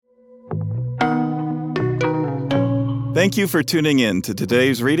Thank you for tuning in to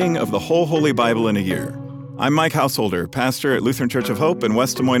today's reading of the whole Holy Bible in a year. I'm Mike Householder, pastor at Lutheran Church of Hope in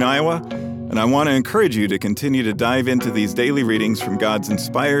West Des Moines, Iowa, and I want to encourage you to continue to dive into these daily readings from God's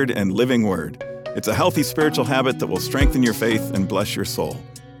inspired and living Word. It's a healthy spiritual habit that will strengthen your faith and bless your soul.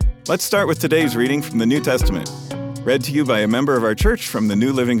 Let's start with today's reading from the New Testament, read to you by a member of our church from the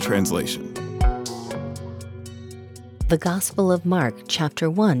New Living Translation. The Gospel of Mark, chapter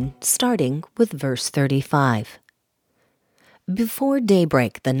 1, starting with verse 35. Before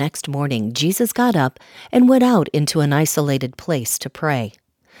daybreak the next morning, Jesus got up and went out into an isolated place to pray.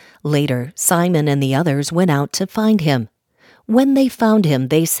 Later, Simon and the others went out to find him. When they found him,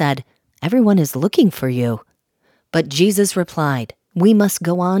 they said, "Everyone is looking for you." But Jesus replied, "We must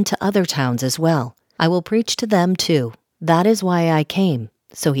go on to other towns as well. I will preach to them too. That is why I came."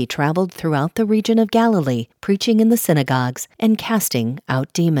 So he traveled throughout the region of Galilee, preaching in the synagogues and casting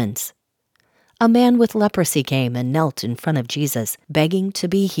out demons. A man with leprosy came and knelt in front of Jesus, begging to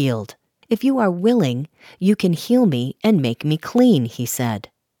be healed. "If you are willing, you can heal me and make me clean," he said.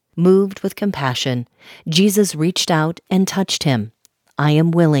 Moved with compassion, Jesus reached out and touched him. "I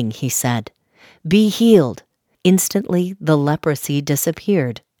am willing," he said. "Be healed." Instantly, the leprosy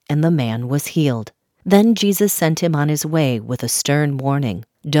disappeared, and the man was healed. Then Jesus sent him on his way with a stern warning.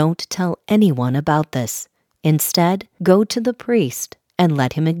 "Don't tell anyone about this. Instead, go to the priest and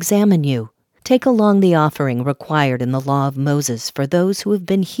let him examine you. Take along the offering required in the law of Moses for those who have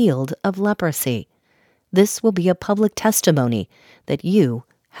been healed of leprosy. This will be a public testimony that you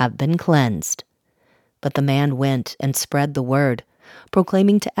have been cleansed." But the man went and spread the word,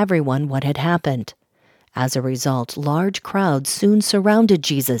 proclaiming to everyone what had happened. As a result, large crowds soon surrounded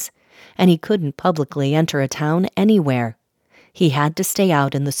Jesus, and he couldn't publicly enter a town anywhere. He had to stay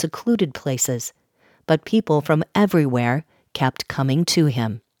out in the secluded places, but people from everywhere kept coming to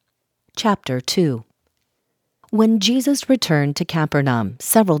him. Chapter 2. When Jesus returned to Capernaum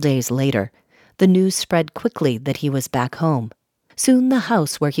several days later, the news spread quickly that he was back home. Soon the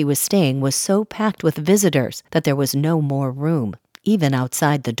house where he was staying was so packed with visitors that there was no more room, even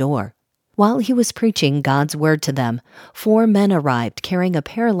outside the door. While he was preaching God's word to them, 4 men arrived carrying a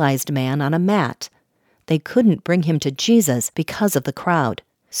paralyzed man on a mat. They couldn't bring him to Jesus because of the crowd,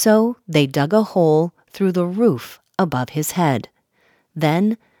 so they dug a hole through the roof above his head.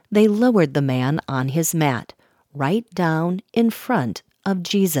 Then they lowered the man on his mat, right down in front of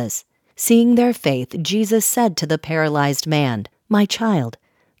Jesus. Seeing their faith, Jesus said to the paralyzed man, "My child,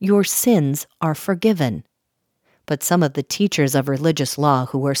 your sins are forgiven." But some of the teachers of religious law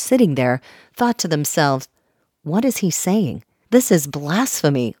who were sitting there thought to themselves, "What is he saying? This is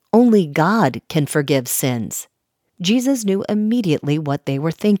blasphemy. Only God can forgive sins." Jesus knew immediately what they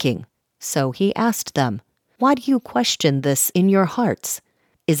were thinking, so he asked them, "Why do you question this in your hearts?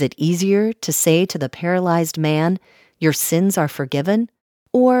 Is it easier to say to the paralyzed man, 'Your sins are forgiven,'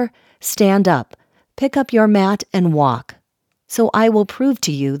 or 'Stand up, pick up your mat and walk'? So I will prove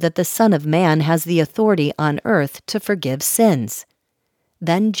to you that the Son of Man has the authority on earth to forgive sins."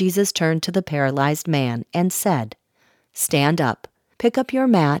 Then Jesus turned to the paralyzed man and said, "Stand up, pick up your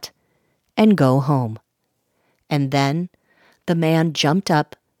mat, and go home." And then the man jumped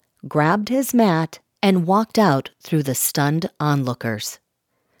up, grabbed his mat, and walked out through the stunned onlookers.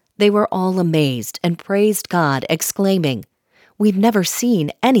 They were all amazed and praised God, exclaiming, "We've never seen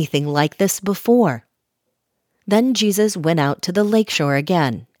anything like this before." Then Jesus went out to the lakeshore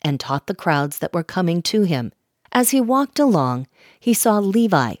again and taught the crowds that were coming to him. As he walked along, he saw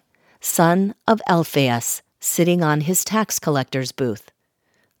Levi, son of Alphaeus, sitting on his tax collector's booth.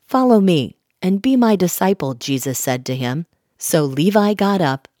 "Follow me and be my disciple," Jesus said to him. So Levi got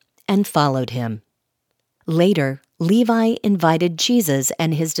up and followed him. Later, Levi invited Jesus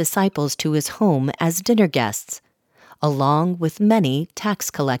and his disciples to his home as dinner guests, along with many tax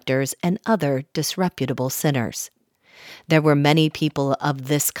collectors and other disreputable sinners. There were many people of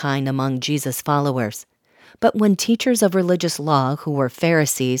this kind among Jesus' followers. But when teachers of religious law who were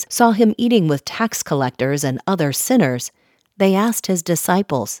Pharisees saw him eating with tax collectors and other sinners, they asked his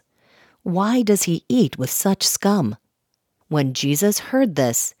disciples, "Why does he eat with such scum?" When Jesus heard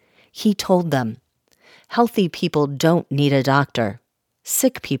this, he told them, "Healthy people don't need a doctor.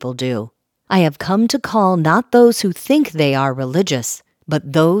 Sick people do. I have come to call not those who think they are religious,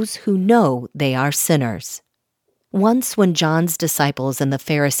 but those who know they are sinners." Once when John's disciples and the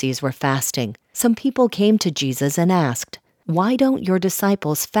Pharisees were fasting, some people came to Jesus and asked, "Why don't your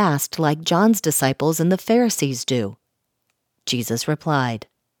disciples fast like John's disciples and the Pharisees do?" Jesus replied,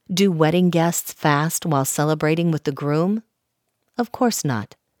 "Do wedding guests fast while celebrating with the groom? Of course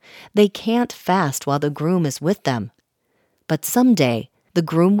not. They can't fast while the groom is with them. But someday the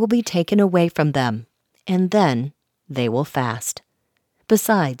groom will be taken away from them, and then they will fast.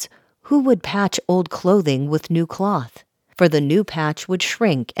 Besides, who would patch old clothing with new cloth? For the new patch would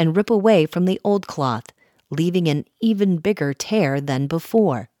shrink and rip away from the old cloth, leaving an even bigger tear than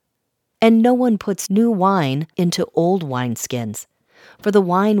before. And no one puts new wine into old wineskins, for the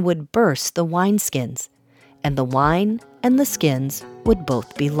wine would burst the wineskins, and the wine and the skins would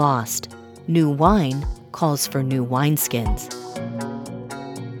both be lost. New wine calls for new wineskins.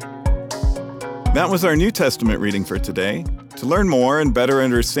 That was our New Testament reading for today. To learn more and better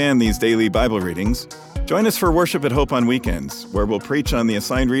understand these daily Bible readings, join us for Worship at Hope on weekends, where we'll preach on the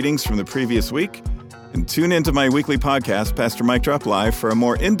assigned readings from the previous week, and tune into my weekly podcast, Pastor Mike Drop Live, for a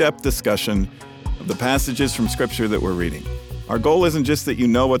more in-depth discussion of the passages from Scripture that we're reading. Our goal isn't just that you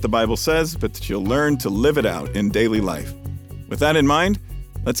know what the Bible says, but that you'll learn to live it out in daily life. With that in mind,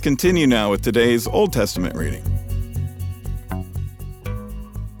 let's continue now with today's Old Testament reading.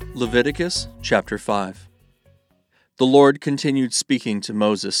 Leviticus chapter 5. The Lord continued speaking to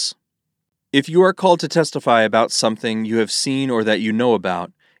Moses. If you are called to testify about something you have seen or that you know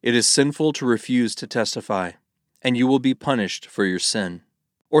about, it is sinful to refuse to testify, and you will be punished for your sin.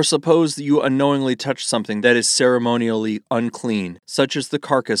 Or suppose that you unknowingly touch something that is ceremonially unclean, such as the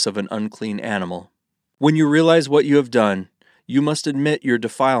carcass of an unclean animal. When you realize what you have done, you must admit your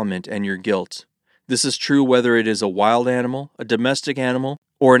defilement and your guilt. This is true whether it is a wild animal, a domestic animal,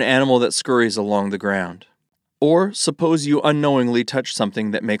 or an animal that scurries along the ground. Or suppose you unknowingly touch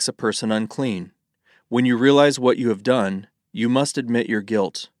something that makes a person unclean. When you realize what you have done, you must admit your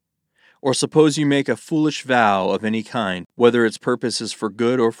guilt. Or suppose you make a foolish vow of any kind, whether its purpose is for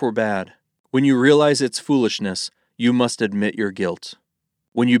good or for bad. When you realize its foolishness, you must admit your guilt.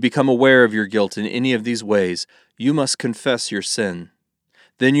 When you become aware of your guilt in any of these ways, you must confess your sin.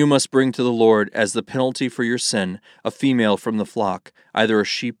 Then you must bring to the Lord as the penalty for your sin a female from the flock, either a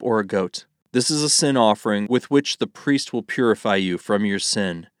sheep or a goat. This is a sin offering with which the priest will purify you from your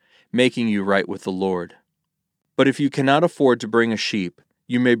sin, making you right with the Lord. But if you cannot afford to bring a sheep,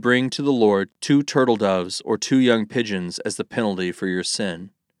 you may bring to the Lord 2 turtle doves or 2 young pigeons as the penalty for your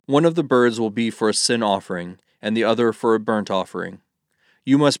sin. One of the birds will be for a sin offering, and the other for a burnt offering.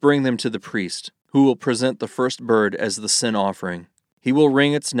 You must bring them to the priest, who will present the first bird as the sin offering. He will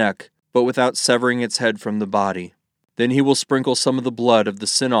wring its neck, but without severing its head from the body. Then he will sprinkle some of the blood of the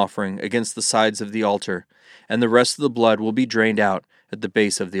sin offering against the sides of the altar, and the rest of the blood will be drained out at the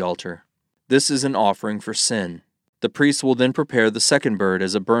base of the altar. This is an offering for sin. The priest will then prepare the second bird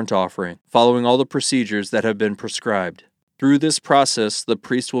as a burnt offering, following all the procedures that have been prescribed. Through this process, the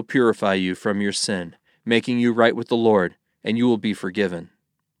priest will purify you from your sin, making you right with the Lord, and you will be forgiven.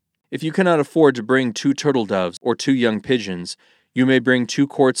 If you cannot afford to bring 2 turtle doves or 2 young pigeons, you may bring 2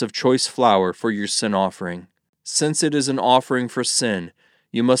 quarts of choice flour for your sin offering. Since it is an offering for sin,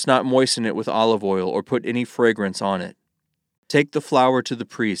 you must not moisten it with olive oil or put any fragrance on it. Take the flour to the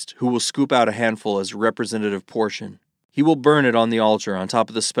priest, who will scoop out a handful as a representative portion. He will burn it on the altar on top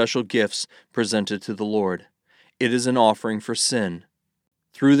of the special gifts presented to the Lord. It is an offering for sin.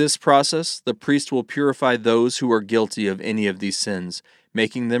 Through this process, the priest will purify those who are guilty of any of these sins,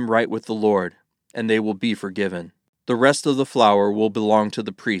 making them right with the Lord, and they will be forgiven. The rest of the flour will belong to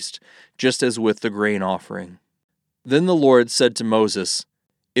the priest, just as with the grain offering. Then the Lord said to Moses,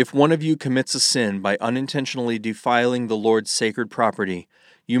 "If one of you commits a sin by unintentionally defiling the Lord's sacred property,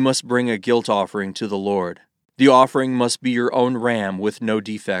 you must bring a guilt offering to the Lord. The offering must be your own ram with no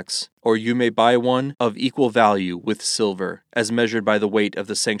defects, or you may buy one of equal value with silver, as measured by the weight of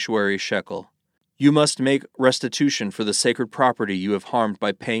the sanctuary shekel. You must make restitution for the sacred property you have harmed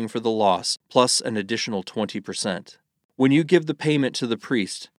by paying for the loss, plus an additional 20%. When you give the payment to the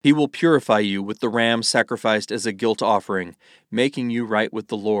priest, he will purify you with the ram sacrificed as a guilt offering, making you right with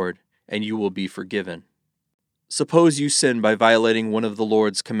the Lord, and you will be forgiven. Suppose you sin by violating one of the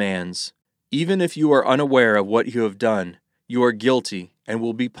Lord's commands. Even if you are unaware of what you have done, you are guilty and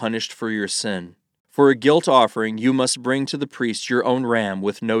will be punished for your sin. For a guilt offering, you must bring to the priest your own ram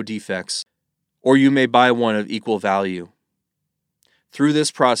with no defects, or you may buy one of equal value. Through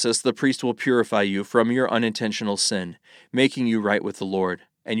this process, the priest will purify you from your unintentional sin, making you right with the Lord,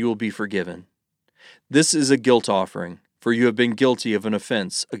 and you will be forgiven. This is a guilt offering, for you have been guilty of an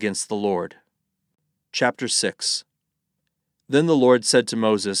offense against the Lord." Chapter 6. Then the Lord said to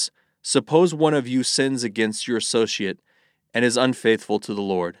Moses, "Suppose one of you sins against your associate and is unfaithful to the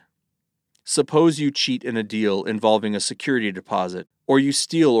Lord. Suppose you cheat in a deal involving a security deposit, or you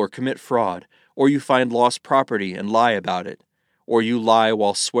steal or commit fraud, or you find lost property and lie about it, or you lie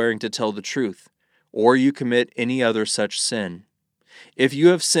while swearing to tell the truth, or you commit any other such sin. If you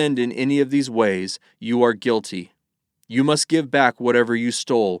have sinned in any of these ways, you are guilty. You must give back whatever you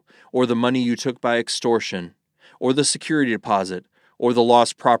stole, or the money you took by extortion, or the security deposit, or the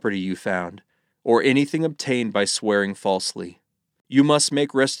lost property you found, or anything obtained by swearing falsely. You must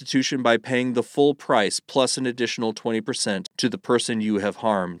make restitution by paying the full price plus an additional 20% to the person you have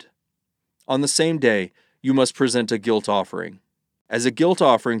harmed. On the same day, you must present a guilt offering. As a guilt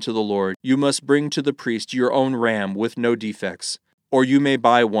offering to the Lord, you must bring to the priest your own ram with no defects, or you may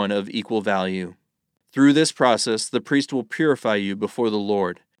buy one of equal value. Through this process, the priest will purify you before the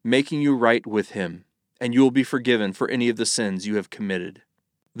Lord, making you right with him, and you will be forgiven for any of the sins you have committed.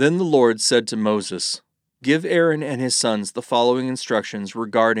 Then the Lord said to Moses, "Give Aaron and his sons the following instructions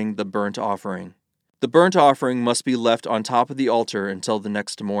regarding the burnt offering. The burnt offering must be left on top of the altar until the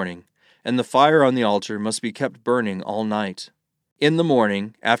next morning, and the fire on the altar must be kept burning all night. In the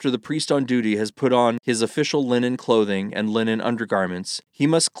morning, after the priest on duty has put on his official linen clothing and linen undergarments, he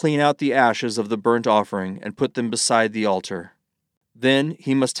must clean out the ashes of the burnt offering and put them beside the altar. Then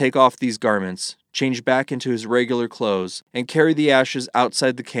he must take off these garments, change back into his regular clothes, and carry the ashes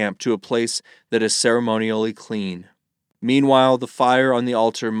outside the camp to a place that is ceremonially clean. Meanwhile, the fire on the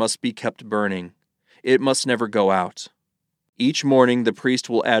altar must be kept burning. It must never go out. Each morning the priest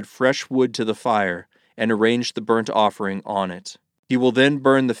will add fresh wood to the fire and arrange the burnt offering on it. He will then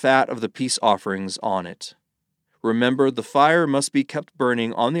burn the fat of the peace offerings on it. Remember, the fire must be kept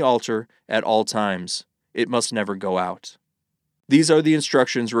burning on the altar at all times. It must never go out." These are the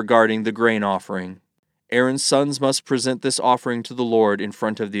instructions regarding the grain offering. Aaron's sons must present this offering to the Lord in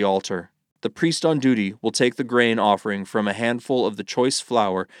front of the altar. The priest on duty will take the grain offering from a handful of the choice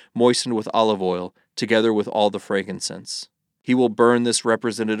flour moistened with olive oil, together with all the frankincense. He will burn this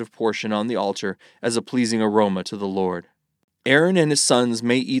representative portion on the altar as a pleasing aroma to the Lord. Aaron and his sons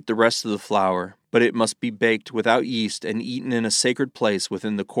may eat the rest of the flour, but it must be baked without yeast and eaten in a sacred place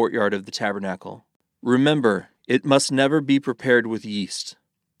within the courtyard of the tabernacle. Remember, it must never be prepared with yeast.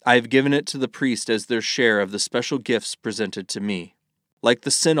 I have given it to the priest as their share of the special gifts presented to me. Like the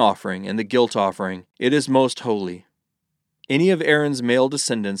sin offering and the guilt offering, it is most holy. Any of Aaron's male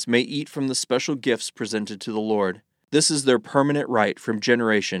descendants may eat from the special gifts presented to the Lord. This is their permanent right from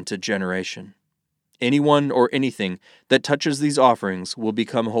generation to generation. Anyone or anything that touches these offerings will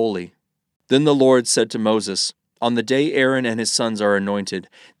become holy. Then the Lord said to Moses, "On the day Aaron and his sons are anointed,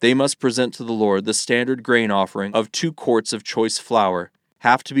 they must present to the Lord the standard grain offering of 2 quarts of choice flour,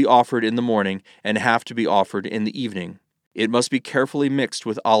 half to be offered in the morning and half to be offered in the evening. It must be carefully mixed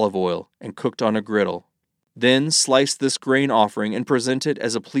with olive oil and cooked on a griddle. Then slice this grain offering and present it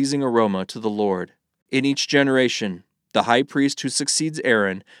as a pleasing aroma to the Lord. In each generation, the high priest who succeeds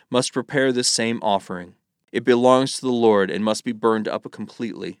Aaron must prepare this same offering. It belongs to the Lord and must be burned up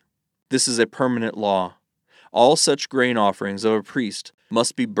completely. This is a permanent law. All such grain offerings of a priest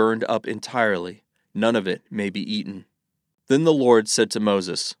must be burned up entirely. None of it may be eaten." Then the Lord said to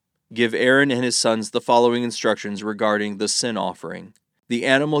Moses, "Give Aaron and his sons the following instructions regarding the sin offering. The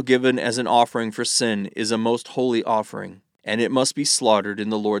animal given as an offering for sin is a most holy offering, and it must be slaughtered in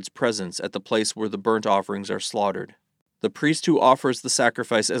the Lord's presence at the place where the burnt offerings are slaughtered. The priest who offers the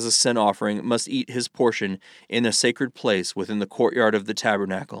sacrifice as a sin offering must eat his portion in a sacred place within the courtyard of the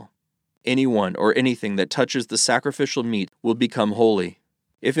tabernacle. Anyone or anything that touches the sacrificial meat will become holy.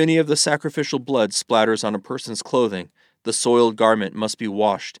 If any of the sacrificial blood splatters on a person's clothing, the soiled garment must be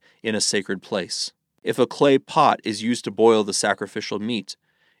washed in a sacred place. If a clay pot is used to boil the sacrificial meat,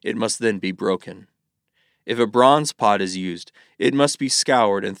 it must then be broken. If a bronze pot is used, it must be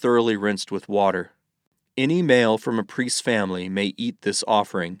scoured and thoroughly rinsed with water. Any male from a priest's family may eat this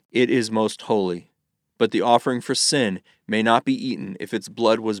offering. It is most holy. But the offering for sin may not be eaten if its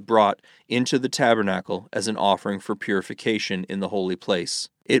blood was brought into the tabernacle as an offering for purification in the holy place.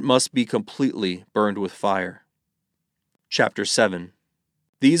 It must be completely burned with fire." Chapter 7.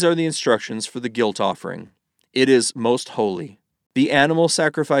 These are the instructions for the guilt offering. It is most holy. The animal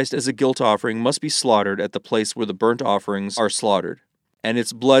sacrificed as a guilt offering must be slaughtered at the place where the burnt offerings are slaughtered, and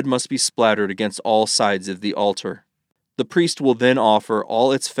its blood must be splattered against all sides of the altar. The priest will then offer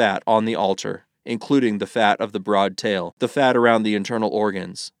all its fat on the altar, including the fat of the broad tail, the fat around the internal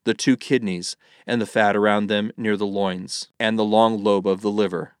organs, the 2 kidneys, and the fat around them near the loins, and the long lobe of the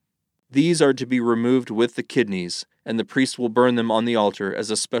liver. These are to be removed with the kidneys, and the priest will burn them on the altar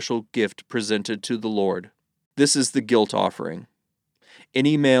as a special gift presented to the Lord. This is the guilt offering.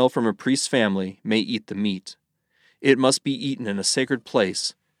 Any male from a priest's family may eat the meat. It must be eaten in a sacred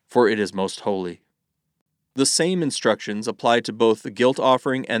place, for it is most holy. The same instructions apply to both the guilt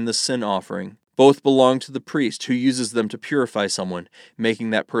offering and the sin offering. Both belong to the priest who uses them to purify someone,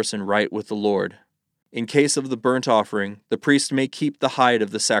 making that person right with the Lord. In case of the burnt offering, the priest may keep the hide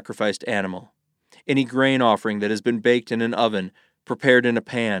of the sacrificed animal. Any grain offering that has been baked in an oven prepared in a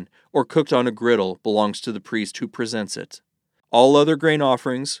pan, or cooked on a griddle, belongs to the priest who presents it. All other grain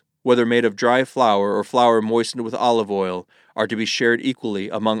offerings, whether made of dry flour or flour moistened with olive oil, are to be shared equally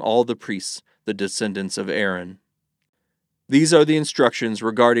among all the priests, the descendants of Aaron. These are the instructions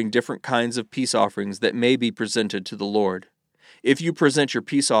regarding different kinds of peace offerings that may be presented to the Lord. If you present your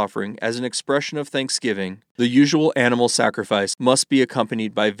peace offering as an expression of thanksgiving, the usual animal sacrifice must be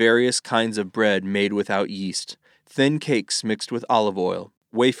accompanied by various kinds of bread made without yeast, thin cakes mixed with olive oil,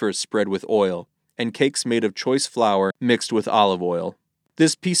 wafers spread with oil, and cakes made of choice flour mixed with olive oil.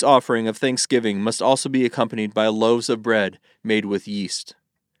 This peace offering of thanksgiving must also be accompanied by loaves of bread made with yeast.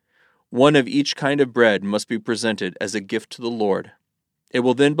 One of each kind of bread must be presented as a gift to the Lord. It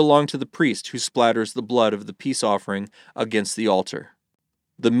will then belong to the priest who splatters the blood of the peace offering against the altar.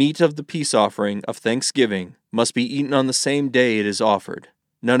 The meat of the peace offering of thanksgiving must be eaten on the same day it is offered.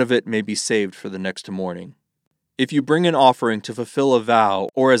 None of it may be saved for the next morning. If you bring an offering to fulfill a vow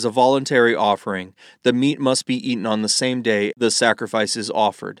or as a voluntary offering, the meat must be eaten on the same day the sacrifice is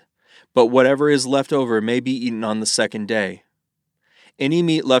offered, but whatever is left over may be eaten on the second day. Any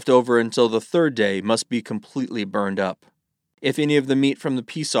meat left over until the third day must be completely burned up. If any of the meat from the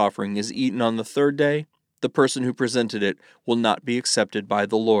peace offering is eaten on the third day, the person who presented it will not be accepted by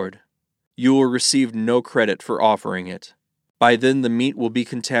the Lord. You will receive no credit for offering it. By then the meat will be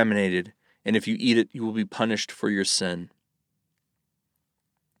contaminated, and if you eat it, you will be punished for your sin.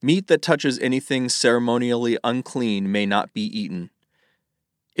 Meat that touches anything ceremonially unclean may not be eaten.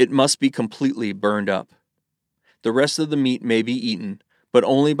 It must be completely burned up. The rest of the meat may be eaten, but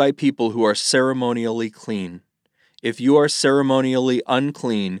only by people who are ceremonially clean. If you are ceremonially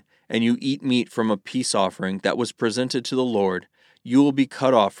unclean and you eat meat from a peace offering that was presented to the Lord, you will be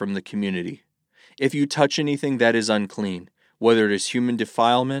cut off from the community. If you touch anything that is unclean, whether it is human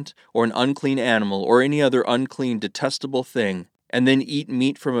defilement or an unclean animal or any other unclean, detestable thing, and then eat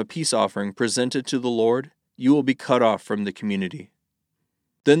meat from a peace offering presented to the Lord, you will be cut off from the community.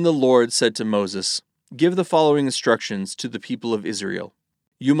 Then the Lord said to Moses, "Give the following instructions to the people of Israel.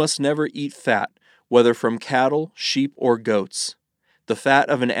 You must never eat fat, whether from cattle, sheep, or goats. The fat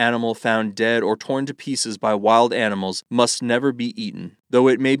of an animal found dead or torn to pieces by wild animals must never be eaten, though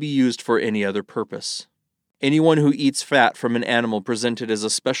it may be used for any other purpose. Anyone who eats fat from an animal presented as a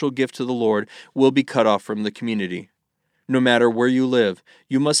special gift to the Lord will be cut off from the community. No matter where you live,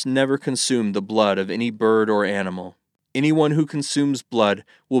 you must never consume the blood of any bird or animal. Anyone who consumes blood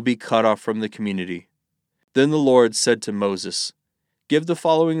will be cut off from the community." Then the Lord said to Moses, "Give the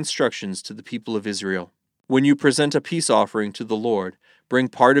following instructions to the people of Israel. When you present a peace offering to the Lord, bring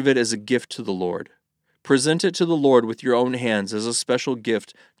part of it as a gift to the Lord. Present it to the Lord with your own hands as a special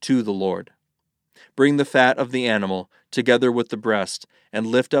gift to the Lord. Bring the fat of the animal, together with the breast, and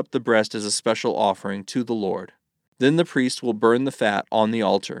lift up the breast as a special offering to the Lord. Then the priest will burn the fat on the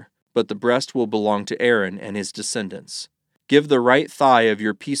altar, but the breast will belong to Aaron and his descendants. Give the right thigh of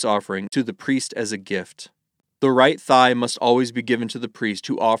your peace offering to the priest as a gift. The right thigh must always be given to the priest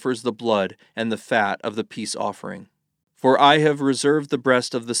who offers the blood and the fat of the peace offering. For I have reserved the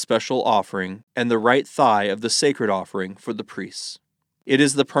breast of the special offering and the right thigh of the sacred offering for the priests. It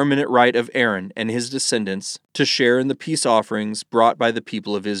is the permanent right of Aaron and his descendants to share in the peace offerings brought by the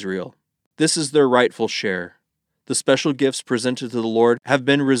people of Israel. This is their rightful share. The special gifts presented to the Lord have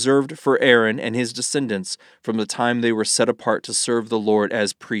been reserved for Aaron and his descendants from the time they were set apart to serve the Lord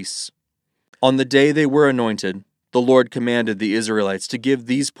as priests. On the day they were anointed, the Lord commanded the Israelites to give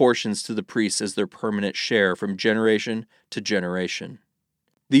these portions to the priests as their permanent share from generation to generation.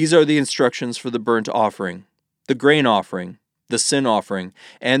 These are the instructions for the burnt offering, the grain offering, the sin offering,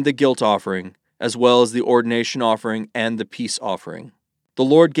 and the guilt offering, as well as the ordination offering and the peace offering. The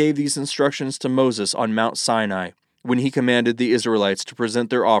Lord gave these instructions to Moses on Mount Sinai when he commanded the Israelites to present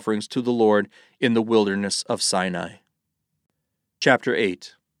their offerings to the Lord in the wilderness of Sinai. Chapter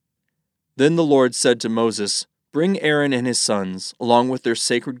 8. Then the Lord said to Moses, "Bring Aaron and his sons, along with their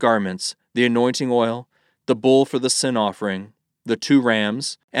sacred garments, the anointing oil, the bull for the sin offering, the 2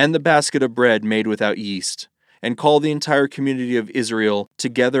 rams, and the basket of bread made without yeast, and call the entire community of Israel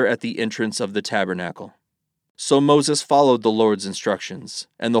together at the entrance of the tabernacle." So Moses followed the Lord's instructions,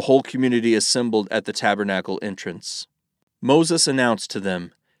 and the whole community assembled at the tabernacle entrance. Moses announced to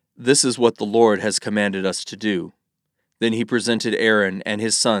them, "This is what the Lord has commanded us to do." Then he presented Aaron and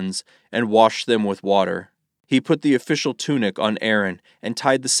his sons and washed them with water. He put the official tunic on Aaron and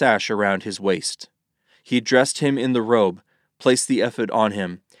tied the sash around his waist. He dressed him in the robe, placed the ephod on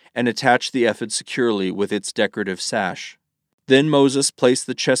him, and attached the ephod securely with its decorative sash. Then Moses placed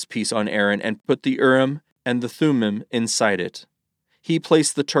the chest piece on Aaron and put the Urim and the Thummim inside it. He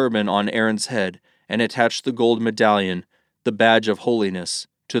placed the turban on Aaron's head and attached the gold medallion, the badge of holiness,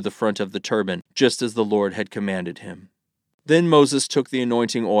 to the front of the turban, just as the Lord had commanded him. Then Moses took the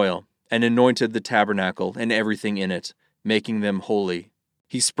anointing oil and anointed the tabernacle and everything in it, making them holy.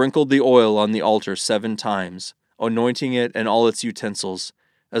 He sprinkled the oil on the altar 7 times, anointing it and all its utensils,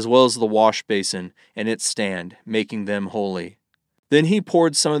 as well as the wash basin and its stand, making them holy. Then he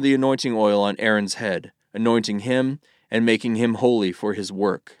poured some of the anointing oil on Aaron's head, anointing him and making him holy for his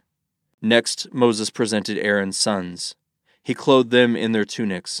work. Next, Moses presented Aaron's sons. He clothed them in their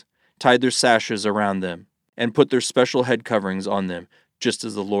tunics, tied their sashes around them, and put their special head coverings on them, just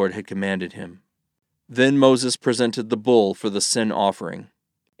as the Lord had commanded him. Then Moses presented the bull for the sin offering.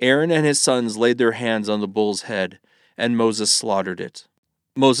 Aaron and his sons laid their hands on the bull's head, and Moses slaughtered it.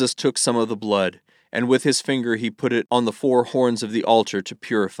 Moses took some of the blood, and with his finger he put it on the 4 horns of the altar to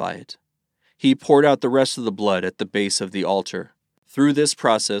purify it. He poured out the rest of the blood at the base of the altar. Through this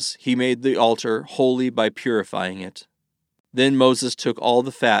process, he made the altar holy by purifying it. Then Moses took all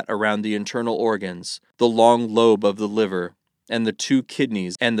the fat around the internal organs, the long lobe of the liver, and the 2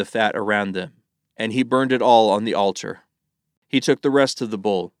 kidneys and the fat around them, and he burned it all on the altar. He took the rest of the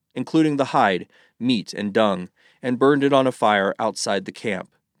bull, including the hide, meat, and dung, and burned it on a fire outside the camp,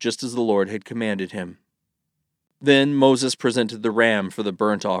 just as the Lord had commanded him. Then Moses presented the ram for the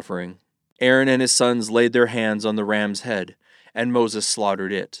burnt offering. Aaron and his sons laid their hands on the ram's head, and Moses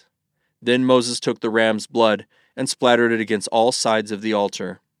slaughtered it. Then Moses took the ram's blood and splattered it against all sides of the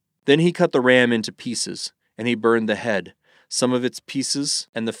altar. Then he cut the ram into pieces, and he burned the head, some of its pieces,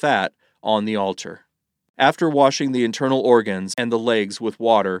 and the fat on the altar. After washing the internal organs and the legs with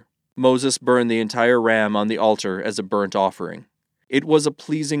water, Moses burned the entire ram on the altar as a burnt offering. It was a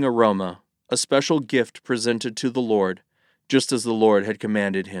pleasing aroma, a special gift presented to the Lord, just as the Lord had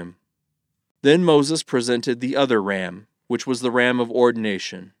commanded him. Then Moses presented the other ram, which was the ram of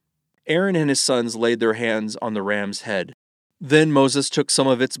ordination. Aaron and his sons laid their hands on the ram's head. Then Moses took some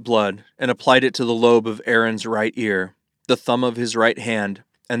of its blood and applied it to the lobe of Aaron's right ear, the thumb of his right hand,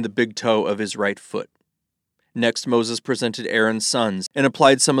 and the big toe of his right foot. Next Moses presented Aaron's sons and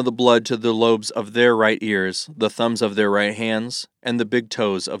applied some of the blood to the lobes of their right ears, the thumbs of their right hands, and the big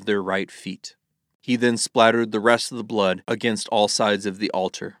toes of their right feet. He then splattered the rest of the blood against all sides of the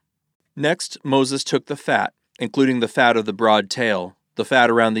altar. Next Moses took the fat, including the fat of the broad tail, the fat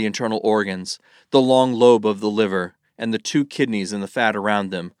around the internal organs, the long lobe of the liver, and the 2 kidneys and the fat around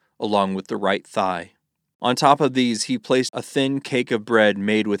them, along with the right thigh. On top of these he placed a thin cake of bread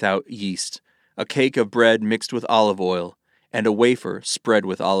made without yeast, a cake of bread mixed with olive oil, and a wafer spread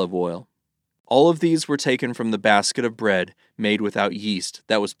with olive oil. All of these were taken from the basket of bread made without yeast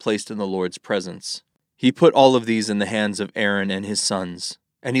that was placed in the Lord's presence. He put all of these in the hands of Aaron and his sons,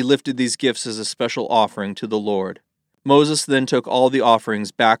 and he lifted these gifts as a special offering to the Lord. Moses then took all the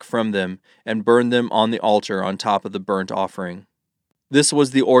offerings back from them and burned them on the altar on top of the burnt offering. This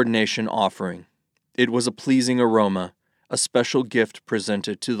was the ordination offering. It was a pleasing aroma, a special gift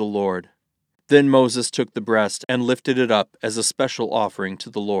presented to the Lord. Then Moses took the breast and lifted it up as a special offering to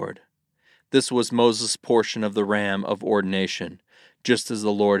the Lord. This was Moses' portion of the ram of ordination, just as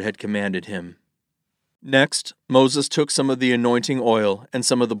the Lord had commanded him. Next, Moses took some of the anointing oil and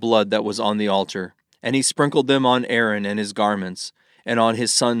some of the blood that was on the altar, and he sprinkled them on Aaron and his garments, and on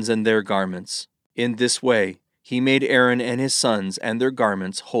his sons and their garments. In this way, he made Aaron and his sons and their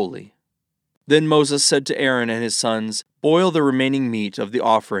garments holy. Then Moses said to Aaron and his sons, "Boil the remaining meat of the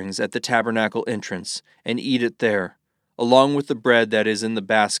offerings at the tabernacle entrance, and eat it there, along with the bread that is in the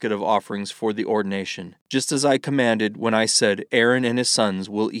basket of offerings for the ordination, just as I commanded when I said Aaron and his sons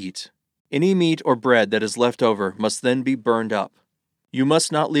will eat. Any meat or bread that is left over must then be burned up. You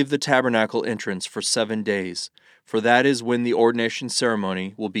must not leave the tabernacle entrance for 7 days, for that is when the ordination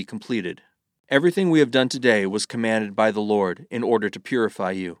ceremony will be completed. Everything we have done today was commanded by the Lord in order to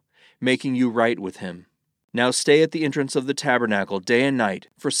purify you, making you right with him. Now stay at the entrance of the tabernacle day and night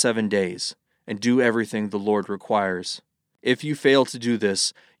for 7 days, and do everything the Lord requires. If you fail to do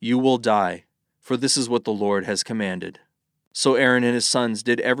this, you will die, for this is what the Lord has commanded." So Aaron and his sons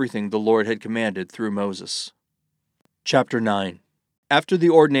did everything the Lord had commanded through Moses. Chapter 9. After the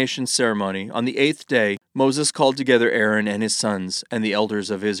ordination ceremony, on the 8th day, Moses called together Aaron and his sons and the elders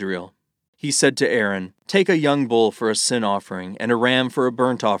of Israel. He said to Aaron, "Take a young bull for a sin offering and a ram for a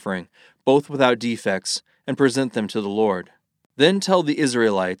burnt offering, both without defects, and present them to the Lord. Then tell the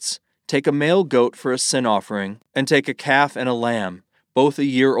Israelites, take a male goat for a sin offering, and take a calf and a lamb, both a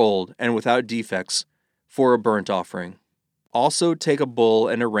year old and without defects, for a burnt offering. Also take a bull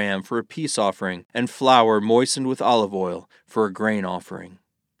and a ram for a peace offering, and flour moistened with olive oil for a grain offering.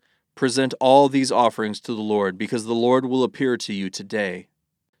 Present all these offerings to the Lord, because the Lord will appear to you today.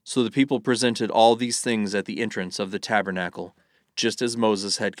 So the people presented all these things at the entrance of the tabernacle, just as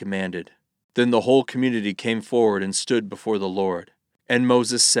Moses had commanded. Then the whole community came forward and stood before the Lord. And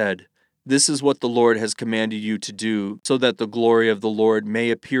Moses said, "This is what the Lord has commanded you to do, so that the glory of the Lord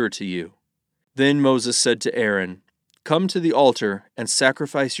may appear to you." Then Moses said to Aaron, "Come to the altar and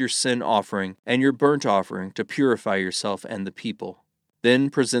sacrifice your sin offering and your burnt offering to purify yourself and the people. Then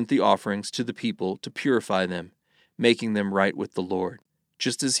present the offerings to the people to purify them, making them right with the Lord,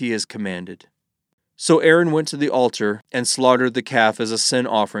 just as he has commanded." So Aaron went to the altar and slaughtered the calf as a sin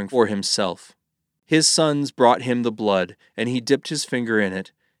offering for himself. His sons brought him the blood, and he dipped his finger in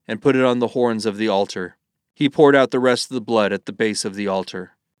it and put it on the horns of the altar. He poured out the rest of the blood at the base of the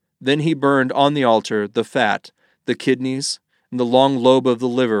altar. Then he burned on the altar the fat, the kidneys, and the long lobe of the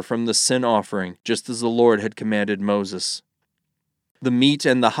liver from the sin offering, just as the Lord had commanded Moses. The meat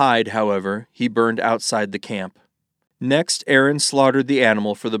and the hide, however, he burned outside the camp. Next, Aaron slaughtered the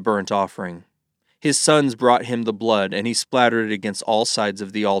animal for the burnt offering. His sons brought him the blood, and he splattered it against all sides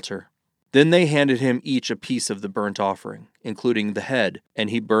of the altar. Then they handed him each a piece of the burnt offering, including the head, and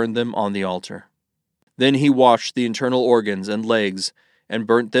he burned them on the altar. Then he washed the internal organs and legs, and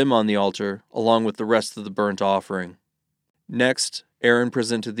burnt them on the altar, along with the rest of the burnt offering. Next, Aaron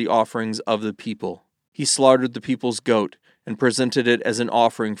presented the offerings of the people. He slaughtered the people's goat, and presented it as an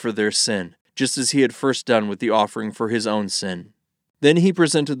offering for their sin, just as he had first done with the offering for his own sin. Then he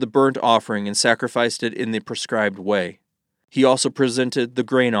presented the burnt offering and sacrificed it in the prescribed way. He also presented the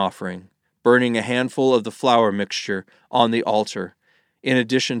grain offering, burning a handful of the flour mixture on the altar, in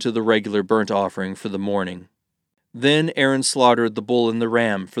addition to the regular burnt offering for the morning. Then Aaron slaughtered the bull and the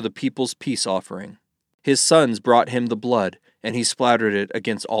ram for the people's peace offering. His sons brought him the blood, and he splattered it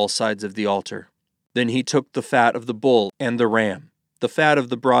against all sides of the altar. Then he took the fat of the bull and the ram, the fat of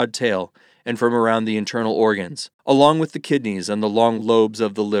the broad tail, and from around the internal organs, along with the kidneys and the long lobes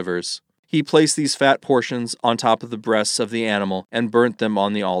of the livers. He placed these fat portions on top of the breasts of the animal and burnt them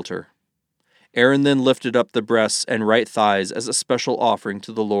on the altar. Aaron then lifted up the breasts and right thighs as a special offering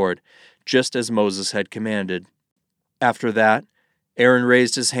to the Lord, just as Moses had commanded. After that, Aaron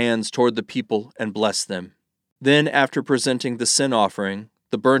raised his hands toward the people and blessed them. Then, after presenting the sin offering,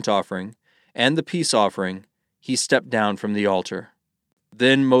 the burnt offering, and the peace offering, he stepped down from the altar.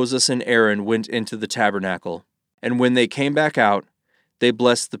 Then Moses and Aaron went into the tabernacle, and when they came back out, they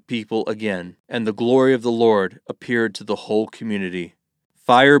blessed the people again, and the glory of the Lord appeared to the whole community.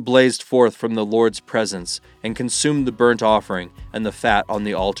 Fire blazed forth from the Lord's presence and consumed the burnt offering and the fat on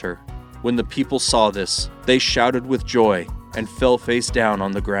the altar. When the people saw this, they shouted with joy and fell face down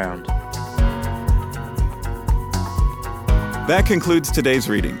on the ground. That concludes today's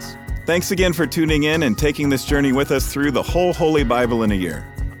readings. Thanks again for tuning in and taking this journey with us through the whole Holy Bible in a year.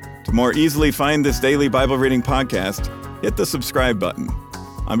 To more easily find this daily Bible reading podcast, hit the subscribe button.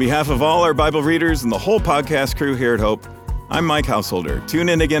 On behalf of all our Bible readers and the whole podcast crew here at Hope, I'm Mike Householder. Tune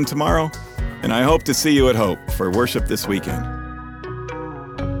in again tomorrow, and I hope to see you at Hope for worship this weekend.